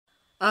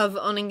of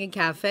owning a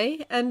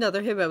cafe and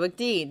other heroic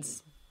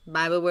deeds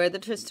by Beware the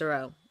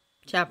Tristero.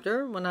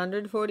 Chapter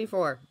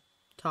 144.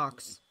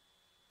 Talks.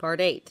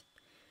 Part 8.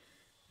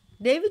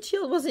 David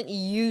Shield wasn't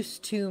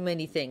used to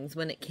many things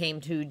when it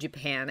came to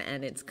Japan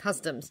and its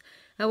customs.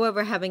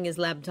 However, having his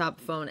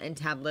laptop, phone, and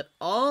tablet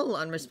all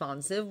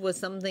unresponsive was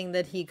something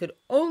that he could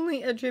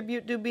only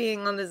attribute to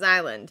being on this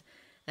island.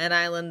 An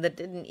island that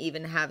didn't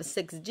even have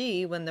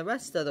 6G when the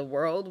rest of the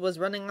world was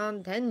running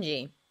on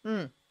 10G.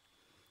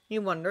 He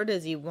wondered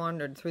as he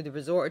wandered through the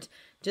resort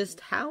just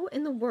how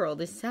in the world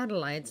his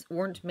satellites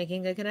weren't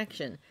making a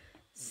connection.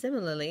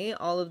 Similarly,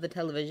 all of the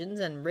televisions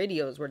and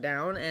radios were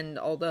down, and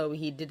although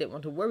he didn't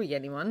want to worry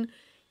anyone,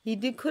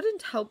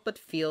 couldn't help but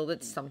feel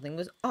that something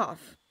was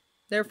off.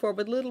 Therefore,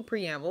 with little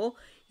preamble,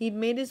 he'd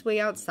made his way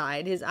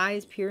outside, his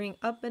eyes peering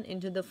up and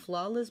into the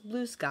flawless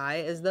blue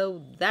sky as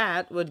though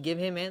that would give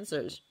him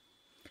answers.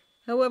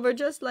 However,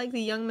 just like the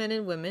young men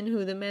and women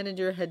who the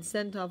manager had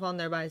sent off on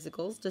their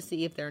bicycles to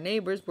see if their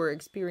neighbors were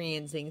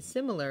experiencing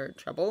similar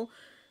trouble,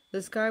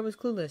 the sky was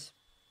clueless.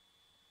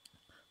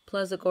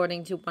 Plus,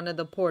 according to one of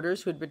the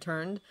porters who'd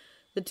returned,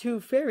 the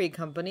 2 ferry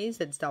companies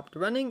had stopped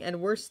running,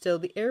 and worse still,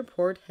 the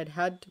airport had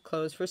had to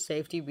close for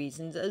safety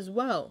reasons as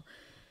well.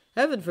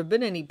 Heaven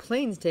forbid any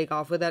planes take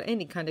off without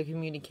any kind of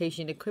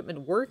communication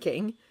equipment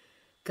working.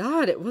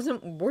 God, it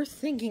wasn't worth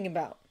thinking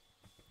about.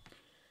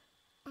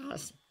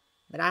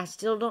 But I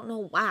still don't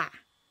know why,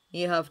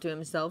 he huffed to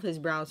himself, his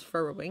brows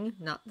furrowing.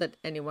 Not that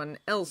anyone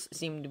else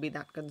seemed to be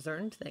that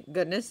concerned, thank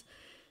goodness.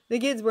 The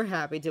kids were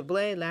happy to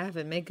play, laugh,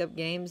 and make up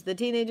games. The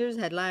teenagers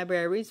had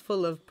libraries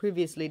full of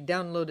previously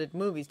downloaded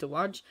movies to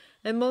watch,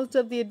 and most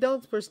of the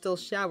adults were still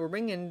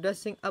showering and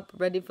dressing up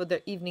ready for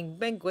their evening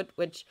banquet,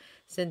 which,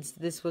 since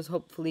this was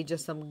hopefully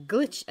just some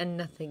glitch and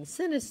nothing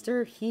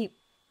sinister,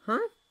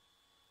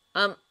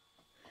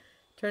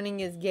 Turning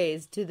his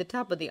gaze to the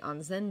top of the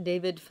onsen,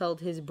 David felt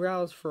his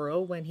brows furrow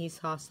when he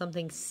saw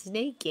something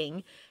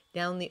snaking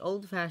down the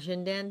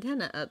old-fashioned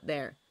antenna up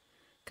there.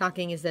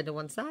 Cocking his head to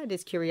one side,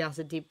 his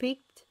curiosity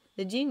piqued.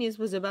 The genius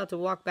was about to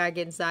walk back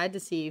inside to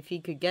see if he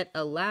could get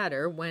a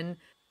ladder when,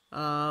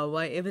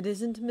 why, if it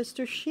isn't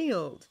Mr.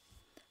 Shield.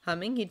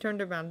 Humming, he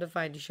turned around to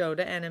find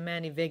Shouta and a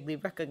man he vaguely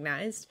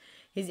recognized,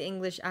 his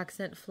English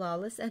accent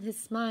flawless and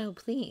his smile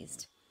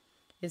pleased.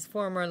 His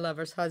former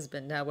lover's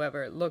husband,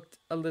 however, looked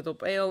a little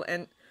pale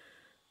and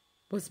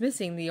was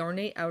missing the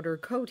ornate outer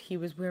coat he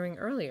was wearing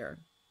earlier.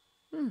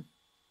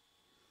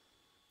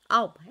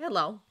 Oh,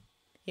 hello,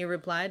 he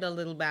replied, a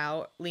little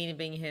bow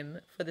leaving him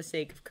for the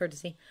sake of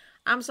courtesy.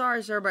 I'm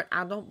sorry, sir, but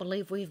I don't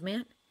believe we've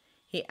met,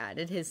 he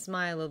added, his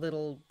smile a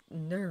little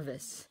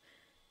nervous.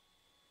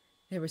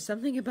 There was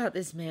something about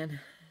this man,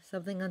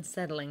 something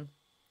unsettling.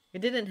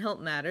 It didn't help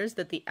matters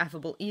that the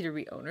affable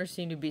eatery owner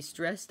seemed to be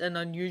stressed and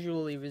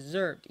unusually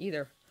reserved,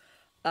 either.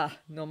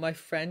 No, my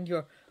friend,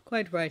 you're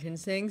quite right in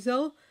saying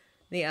so.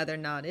 The other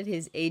nodded,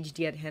 his aged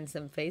yet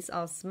handsome face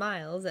all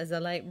smiles as a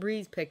light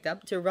breeze picked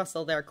up to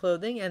rustle their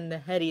clothing and the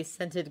heady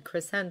scented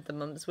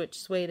chrysanthemums which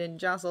swayed and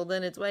jostled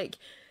in its wake.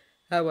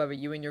 However,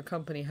 you and your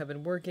company have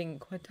been working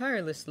quite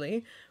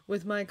tirelessly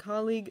with my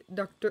colleague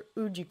Dr.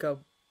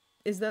 Ujiko.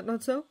 Is that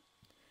not so?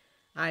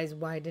 Eyes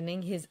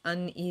widening, his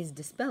unease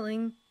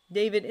dispelling,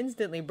 David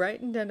instantly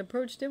brightened and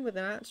approached him with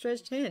an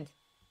outstretched hand.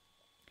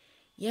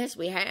 Yes,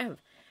 we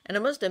have, and I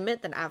must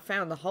admit that I've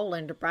found the whole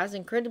enterprise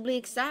incredibly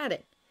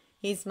exciting.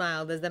 He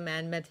smiled as the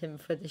man met him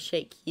for the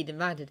shake he'd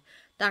invited.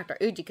 Dr.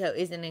 Ujiko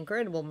is an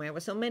incredible man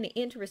with so many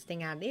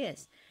interesting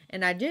ideas,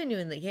 and I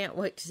genuinely can't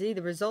wait to see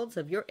the results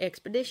of your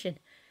expedition.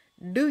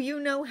 Do you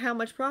know how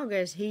much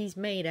progress he's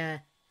made,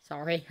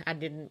 sorry, I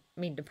didn't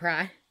mean to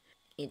pry.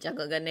 He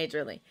chuckled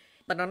good-naturedly.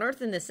 But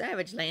unearthing the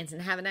savage lands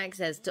and having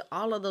access to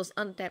all of those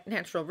untapped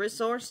natural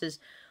resources,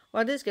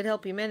 well, this could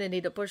help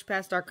humanity to push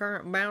past our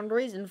current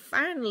boundaries and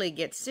finally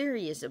get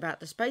serious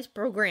about the space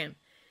program.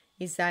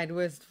 He sighed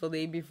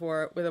wistfully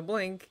before, with a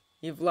blink,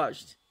 he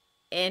flushed.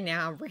 And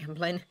now I'm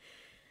rambling.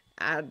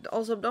 I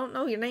also don't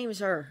know your name,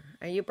 sir.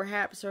 Are you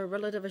perhaps a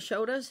relative of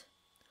Shouta's?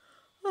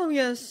 Oh,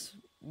 yes.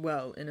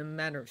 Well, in a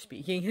manner of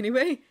speaking,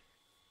 anyway.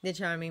 The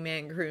charming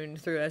man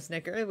crooned through a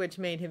snicker, which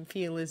made him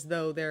feel as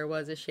though there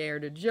was a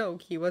shared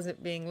joke he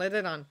wasn't being let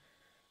in on.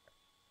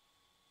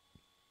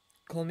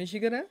 Call me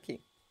Shigaraki,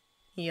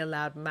 he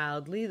allowed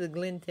mildly, the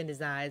glint in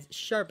his eyes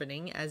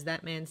sharpening as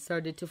that man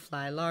started to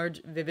fly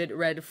large, vivid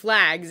red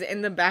flags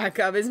in the back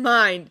of his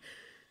mind.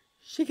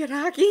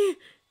 Shigaraki?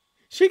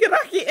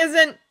 Shigaraki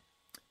isn't...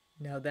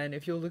 Now then,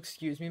 if you'll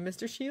excuse me,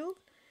 Mr. Shield,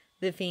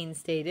 the fiend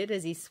stated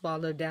as he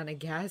swallowed down a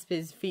gasp,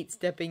 his feet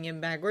stepping in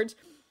backwards.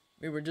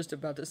 We were just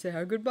about to say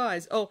our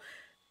goodbyes. Oh,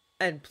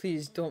 and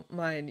please don't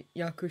mind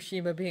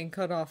Yakushima being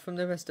cut off from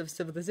the rest of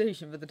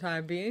civilization for the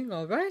time being,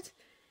 all right?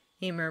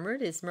 He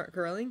murmured, his smirk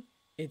curling.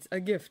 It's a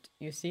gift,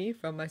 you see,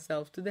 from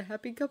myself to the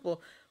happy couple.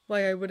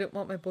 Why, I wouldn't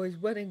want my boy's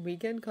wedding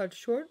weekend cut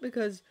short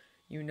because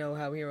you know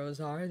how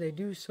heroes are. They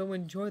do so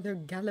enjoy their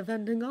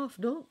gallivanting off,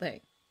 don't they?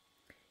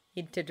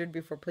 He tittered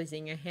before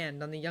placing a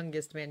hand on the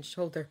youngest man's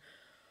shoulder.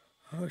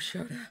 Oh,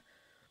 Shouta.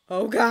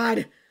 Oh,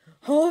 God.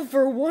 All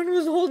for one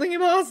was holding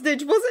him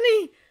hostage, wasn't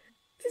he?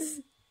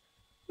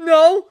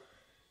 No!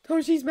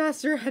 Toshi's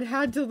master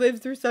had to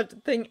live through such a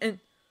thing, and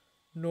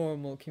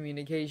normal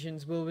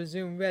communications will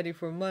resume ready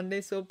for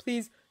Monday, so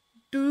please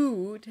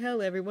do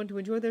tell everyone to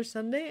enjoy their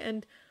Sunday,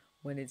 and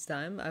when it's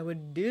time, I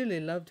would dearly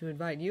love to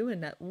invite you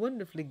and that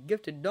wonderfully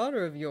gifted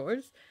daughter of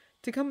yours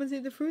to come and see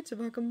the fruits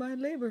of our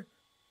combined labor.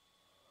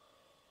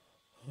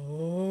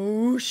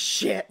 Oh,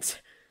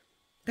 shit!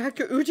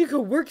 Dr.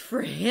 Ujiko worked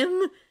for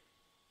him?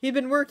 He'd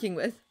been working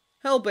with,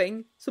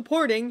 helping,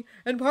 supporting,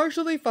 and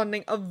partially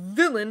funding a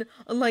villain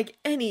unlike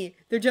any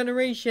their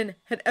generation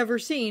had ever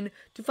seen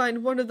to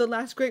find one of the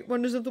last great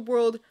wonders of the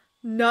world,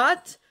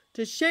 not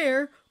to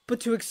share, but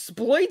to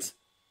exploit?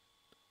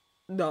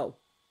 No.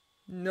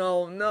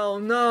 No, no,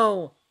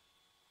 no!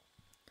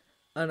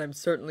 And I'm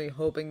certainly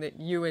hoping that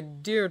you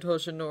and dear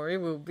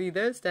Toshinori will be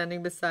there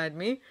standing beside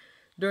me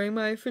during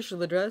my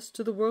official address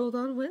to the world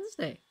on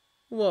Wednesday.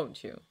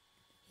 Won't you?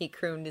 He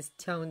crooned, his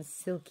tone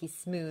silky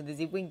smooth as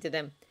he winked at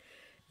him.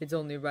 It's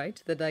only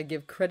right that I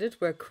give credit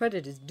where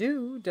credit is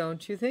due,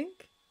 don't you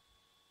think?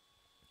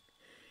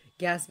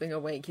 Gasping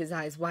awake, his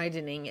eyes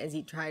widening as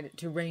he tried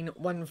to rein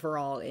one for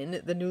all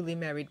in, the newly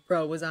married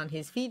bro was on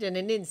his feet in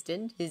an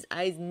instant, his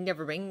eyes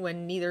nevering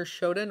when neither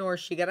Shouta nor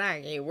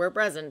Shigaraki were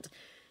present.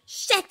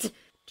 Shit!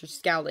 Just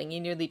scowling, he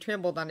nearly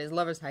trampled on his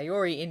lover's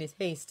Hayori in his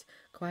haste.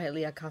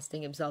 Quietly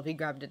accosting himself, he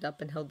grabbed it up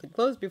and held it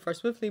close before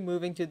swiftly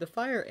moving to the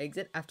fire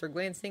exit after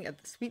glancing at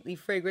the sweetly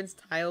fragrant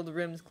tiled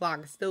rimmed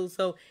clock still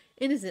so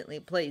innocently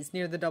placed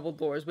near the double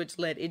doors which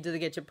led into the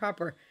kitchen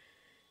proper.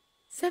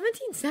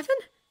 17-7?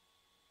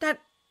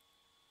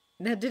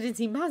 That didn't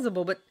seem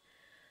possible, but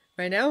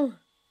right now,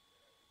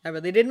 that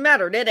really didn't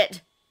matter, did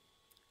it?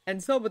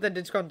 And so with a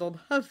disgruntled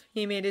huff,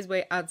 he made his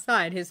way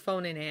outside, his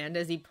phone in hand,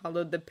 as he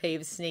followed the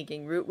paved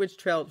snaking route which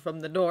trailed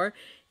from the door,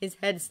 his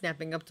head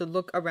snapping up to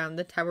look around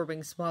the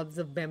towering swaths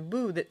of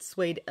bamboo that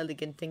swayed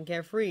elegant and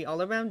carefree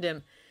all around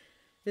him.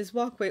 This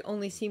walkway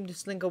only seemed to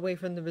slink away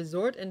from the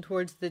resort and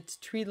towards its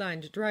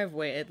tree-lined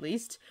driveway, at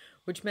least,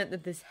 which meant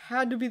that this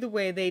had to be the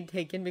way they'd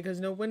taken because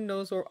no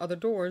windows or other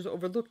doors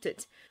overlooked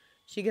it.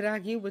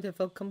 Shigaraki would have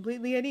felt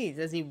completely at ease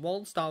as he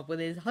waltzed off with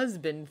his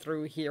husband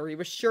through here. He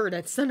was sure,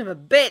 that son of a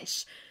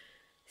bitch!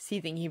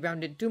 Seething, he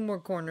rounded 2 more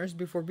corners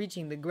before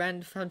reaching the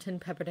grand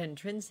fountain-peppered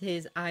entrance,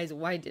 his eyes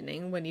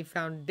widening when he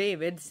found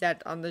David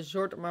sat on the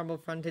short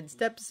marble-fronted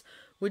steps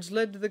which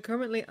led to the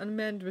currently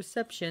unmanned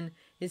reception,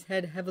 his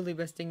head heavily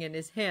resting in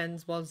his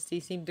hands whilst he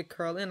seemed to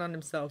curl in on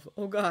himself.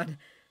 Oh God!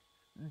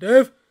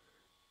 Dave!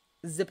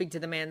 Zipping to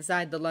the man's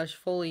side, the lush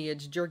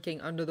foliage jerking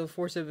under the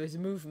force of his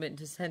movement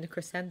to send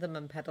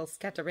chrysanthemum petals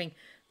scattering.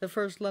 The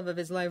first love of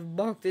his life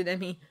balked at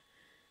him.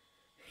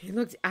 He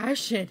looked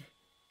ashen.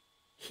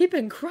 He'd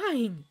been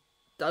crying.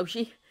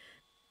 Doshi,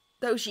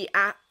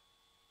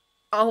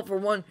 all for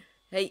one,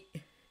 hey,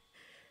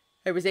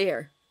 I was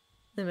here.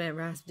 The man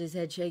rasped, his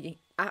head shaking.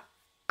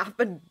 I've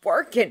been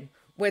working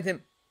with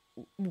him.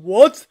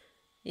 What?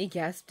 He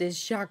gasped, his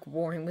shock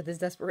warring with his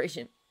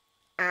desperation.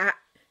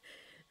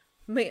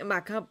 Me and my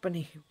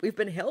company, we've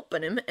been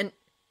helping him, and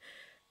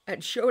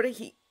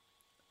Shouta,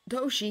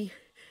 Toshi,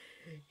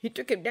 he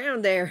took him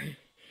down there.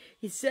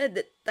 He said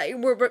that they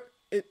were...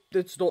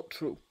 It's not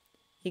true.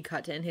 He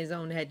cut in, his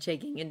own head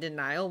shaking in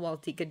denial,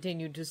 whilst he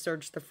continued to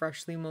search the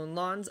freshly mown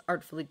lawns,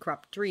 artfully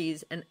cropped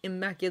trees, and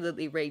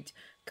immaculately raked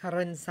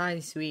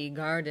Karansaisui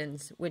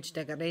gardens, which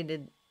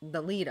decorated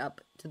the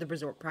lead-up to the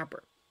resort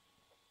proper.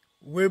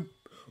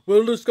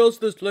 We'll discuss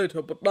this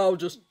later, but now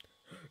just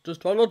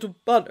try not to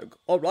panic,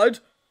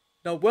 alright?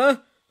 Now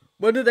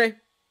where did they...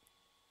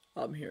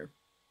 I'm here.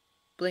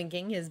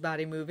 Blinking, his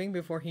body moving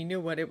before he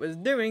knew what it was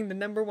doing, the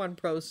number 1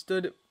 pro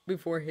stood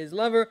before his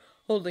lover,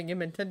 holding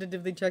him and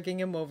tentatively checking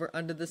him over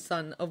under the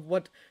sun of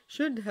what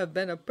should have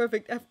been a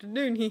perfect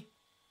afternoon.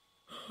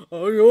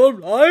 Are you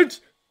alright?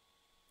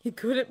 He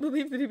couldn't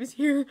believe that he was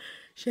here,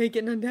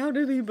 shaken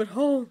undoubtedly, but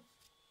whole.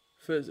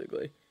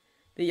 Physically.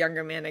 The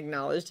younger man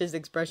acknowledged, his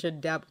expression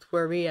dabbed with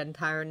worry and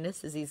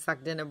tiredness as he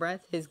sucked in a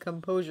breath, his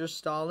composure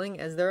stalling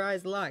as their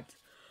eyes locked.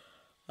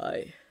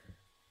 I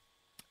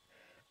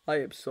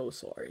am so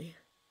sorry.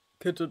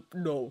 Kitten,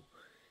 no.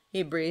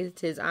 He breathed,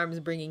 his arms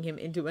bringing him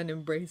into an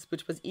embrace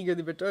which was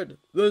eagerly returned.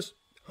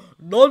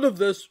 None of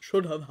this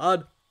should have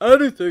had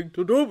anything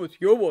to do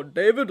with you or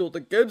David or the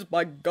kids,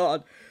 my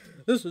God.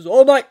 This is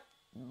all my...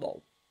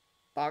 No.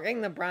 Bogging,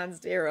 the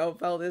bronzed hero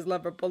felt his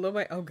lover pull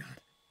away. Oh God.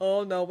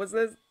 Oh no, was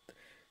this...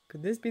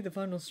 Could this be the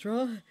final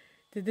straw?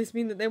 Did this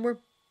mean that they were...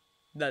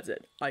 That's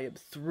it. I am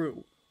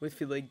through with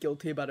feeling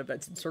guilty about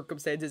events and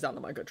circumstances out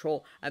of my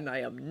control, and I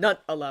am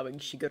not allowing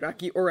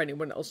Shigaraki or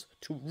anyone else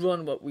to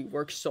run what we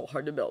worked so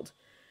hard to build.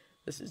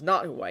 This is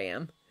not who I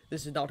am.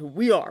 This is not who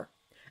we are.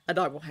 And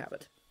I will have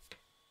it.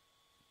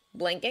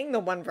 Blinking, the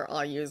one for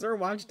all user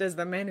watched as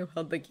the man who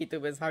held the key to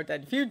his heart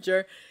and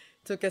future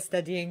took a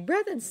steadying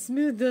breath and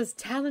smoothed those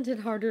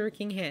talented,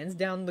 hard-working hands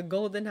down the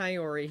golden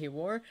Hayori he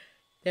wore,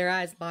 their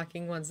eyes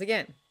locking once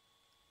again.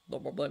 No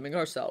more blaming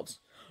ourselves.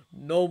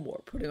 No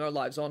more putting our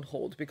lives on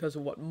hold because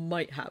of what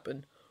might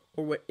happen,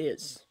 or what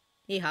is.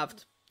 He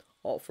huffed.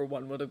 All for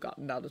one would have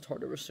gotten out of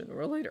Tartarus sooner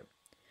or later.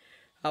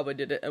 How I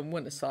did it and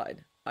went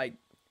aside, I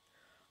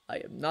I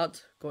am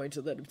not going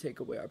to let him take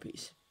away our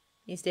peace,"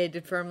 he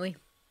stated firmly.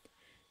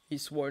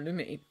 "He's sworn to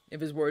me,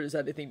 if his word is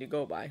anything to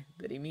go by,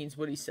 that he means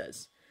what he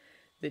says,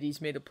 that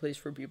he's made a place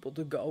for people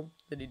to go,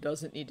 that he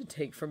doesn't need to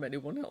take from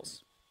anyone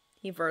else."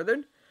 He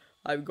furthered,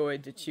 "I'm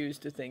going to choose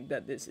to think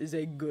that this is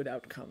a good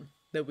outcome,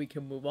 that we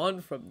can move on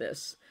from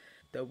this,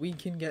 that we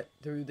can get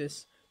through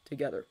this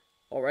together.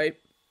 All right?"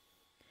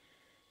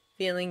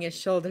 Feeling his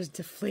shoulders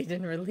deflate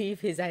in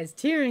relief, his eyes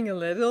tearing a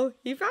little,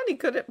 he found he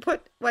couldn't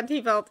put what he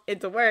felt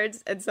into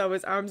words, and so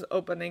his arms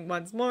opening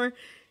once more,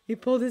 he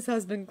pulled his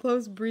husband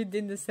close, breathed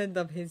in the scent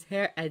of his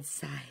hair, and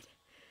sighed.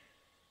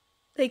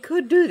 They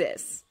could do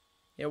this.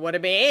 It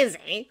wouldn't be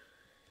easy.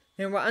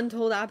 There were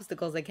untold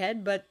obstacles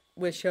ahead, but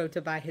with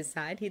Shouta by his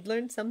side, he'd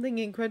learned something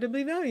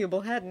incredibly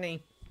valuable, hadn't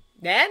he?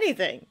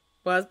 Anything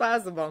was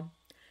possible.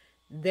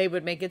 They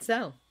would make it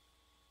so.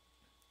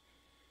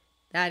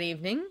 That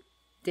evening,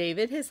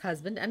 David, his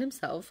husband, and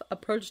himself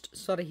approached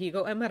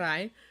Sorohigo and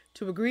Mirai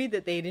to agree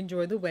that they'd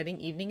enjoy the wedding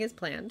evening as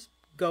planned,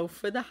 go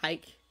for the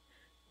hike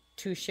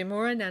to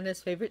Shimura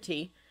Nana's favorite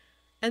tea,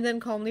 and then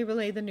calmly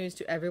relay the news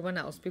to everyone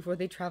else before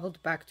they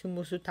traveled back to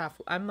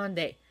Musutafu on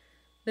Monday.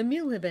 The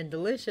meal had been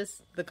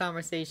delicious, the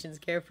conversations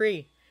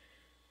carefree.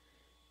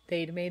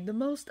 They'd made the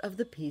most of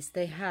the peace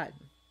they had.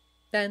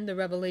 Then the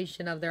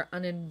revelation of their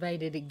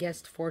uninvited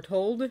guest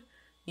foretold.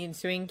 The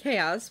ensuing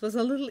chaos was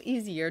a little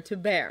easier to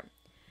bear.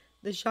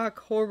 The shock,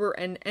 horror,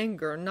 and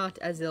anger not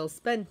as ill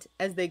spent,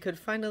 as they could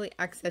finally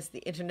access the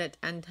internet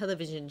and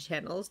television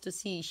channels to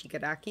see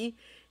Shigaraki,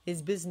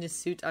 his business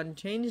suit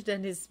unchanged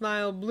and his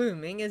smile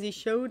blooming as he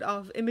showed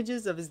off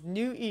images of his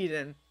new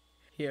Eden.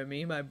 "Hear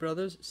me, my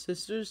brothers,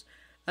 sisters,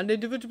 and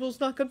individuals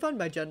not confined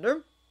by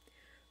gender.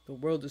 The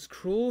world is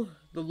cruel.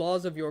 The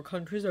laws of your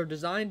countries are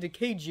designed to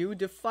cage you,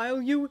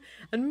 defile you,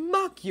 and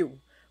mock you,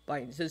 by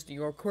insisting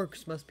your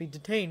quirks must be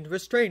detained,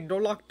 restrained,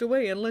 or locked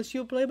away unless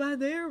you play by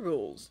their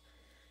rules."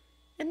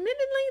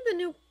 Admittedly, the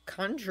new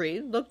country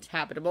looked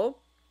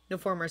habitable. The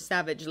former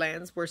savage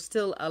lands were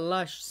still a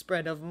lush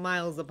spread of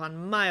miles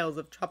upon miles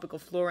of tropical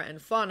flora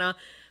and fauna,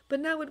 but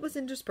now it was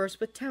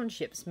interspersed with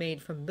townships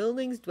made from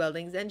buildings,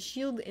 dwellings, and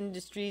shield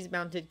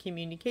industries-mounted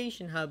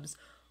communication hubs,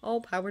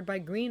 all powered by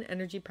green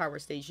energy power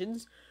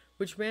stations,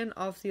 which ran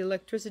off the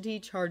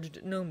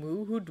electricity-charged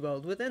Nomu who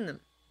dwelled within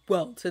them.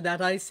 "Well, to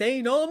that I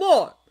say no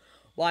more.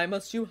 Why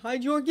must you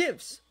hide your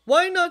gifts?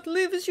 Why not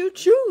live as you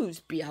choose?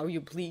 Be how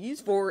you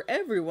please, for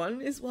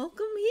everyone is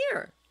welcome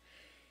here."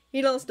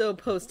 He'd also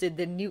posted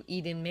the New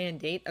Eden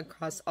mandate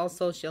across all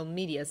social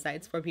media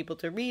sites for people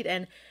to read,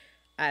 and,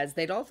 as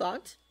they'd all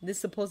thought, this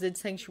supposed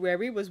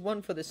sanctuary was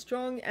one for the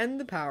strong and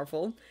the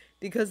powerful,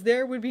 because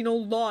there would be no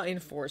law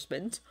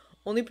enforcement,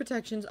 only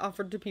protections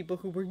offered to people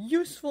who were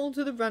useful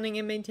to the running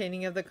and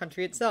maintaining of the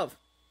country itself.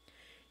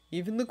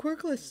 Even the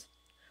quirkless.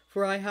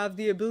 For I have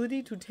the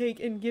ability to take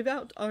and give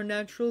out our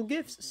natural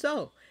gifts,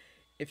 so,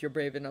 if you're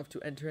brave enough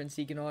to enter and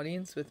seek an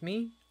audience with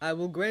me, I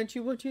will grant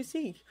you what you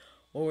seek,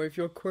 or if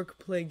your quirk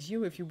plagues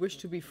you, if you wish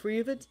to be free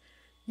of it,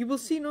 you will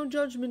see no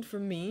judgment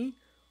from me,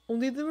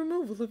 only the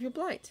removal of your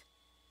blight.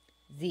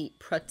 The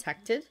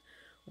protected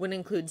would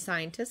include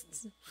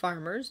scientists,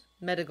 farmers,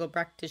 medical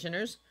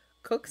practitioners,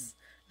 cooks,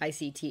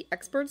 ICT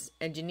experts,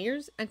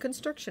 engineers, and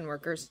construction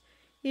workers.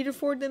 He'd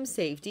afford them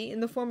safety in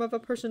the form of a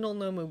personal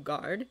Nomu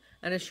guard,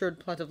 an assured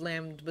plot of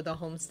land with a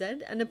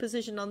homestead, and a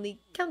position on the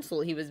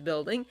council he was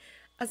building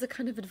as a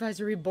kind of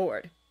advisory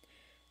board.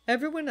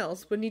 Everyone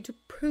else would need to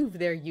prove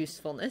their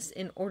usefulness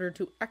in order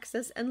to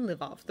access and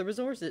live off the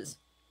resources.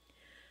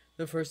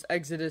 The first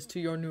exodus to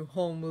your new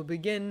home will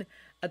begin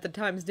at the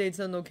times, dates,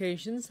 and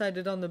locations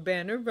cited on the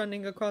banner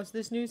running across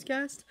this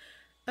newscast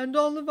and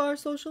all of our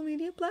social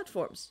media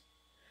platforms.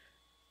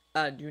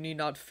 And you need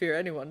not fear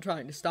anyone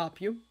trying to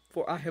stop you,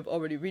 for I have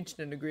already reached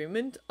an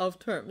agreement of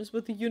terms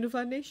with the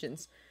Unified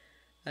Nations,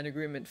 an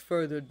agreement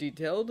further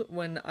detailed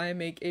when I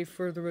make a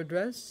further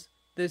address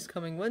this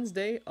coming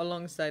Wednesday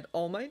alongside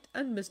All Might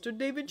and Mr.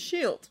 David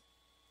Shield.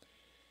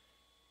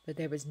 But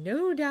there was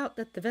no doubt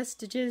that the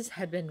vestiges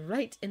had been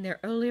right in their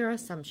earlier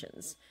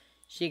assumptions.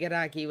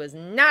 Shigaraki was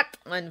not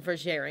one for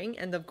sharing,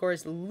 and of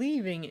course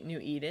leaving New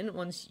Eden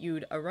once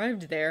you'd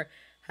arrived there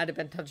hadn't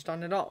been touched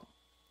on at all.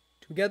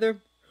 Together,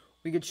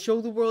 we could show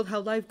the world how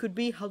life could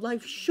be, how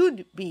life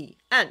should be,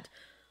 and,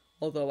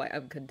 although I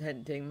am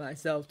contenting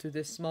myself to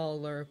this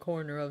smaller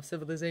corner of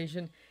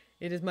civilization,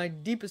 it is my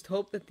deepest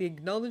hope that the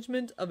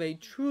acknowledgement of a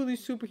truly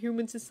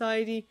superhuman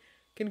society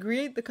can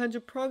create the kind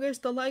of progress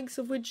the likes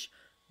of which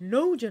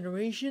no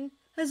generation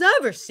has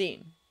ever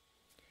seen.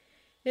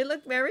 It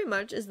looked very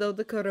much as though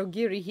the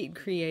Kurogiri he'd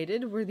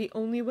created were the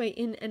only way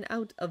in and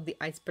out of the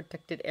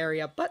ice-protected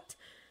area, but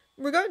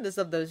regardless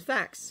of those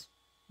facts,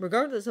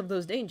 regardless of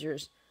those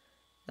dangers,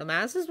 the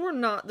masses were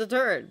not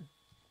deterred.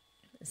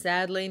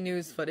 Sadly,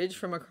 news footage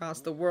from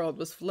across the world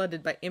was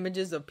flooded by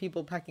images of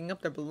people packing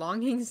up their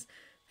belongings,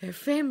 their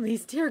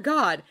families, dear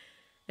God,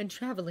 and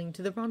traveling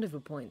to the rendezvous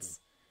points.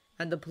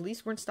 And the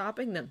police weren't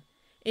stopping them.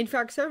 In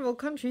fact, several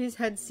countries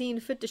had seen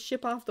fit to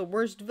ship off the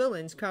worst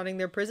villains crowding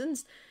their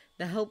prisons,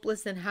 The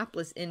helpless and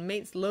hapless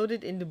inmates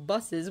loaded into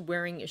buses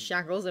wearing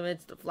shackles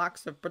amidst the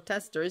flocks of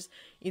protesters,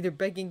 either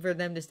begging for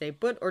them to stay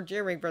put or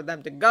cheering for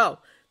them to go.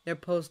 Their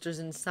posters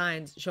and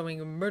signs showing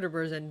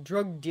murderers and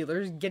drug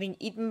dealers getting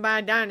eaten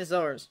by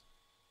dinosaurs.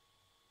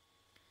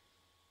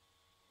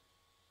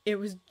 It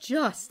was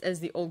just as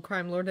the old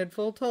crime lord had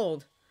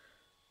foretold.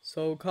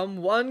 So come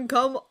one,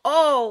 come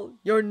all,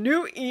 your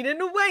new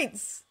Eden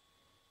awaits.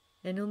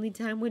 And only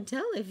time would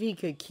tell if he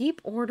could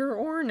keep order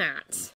or not.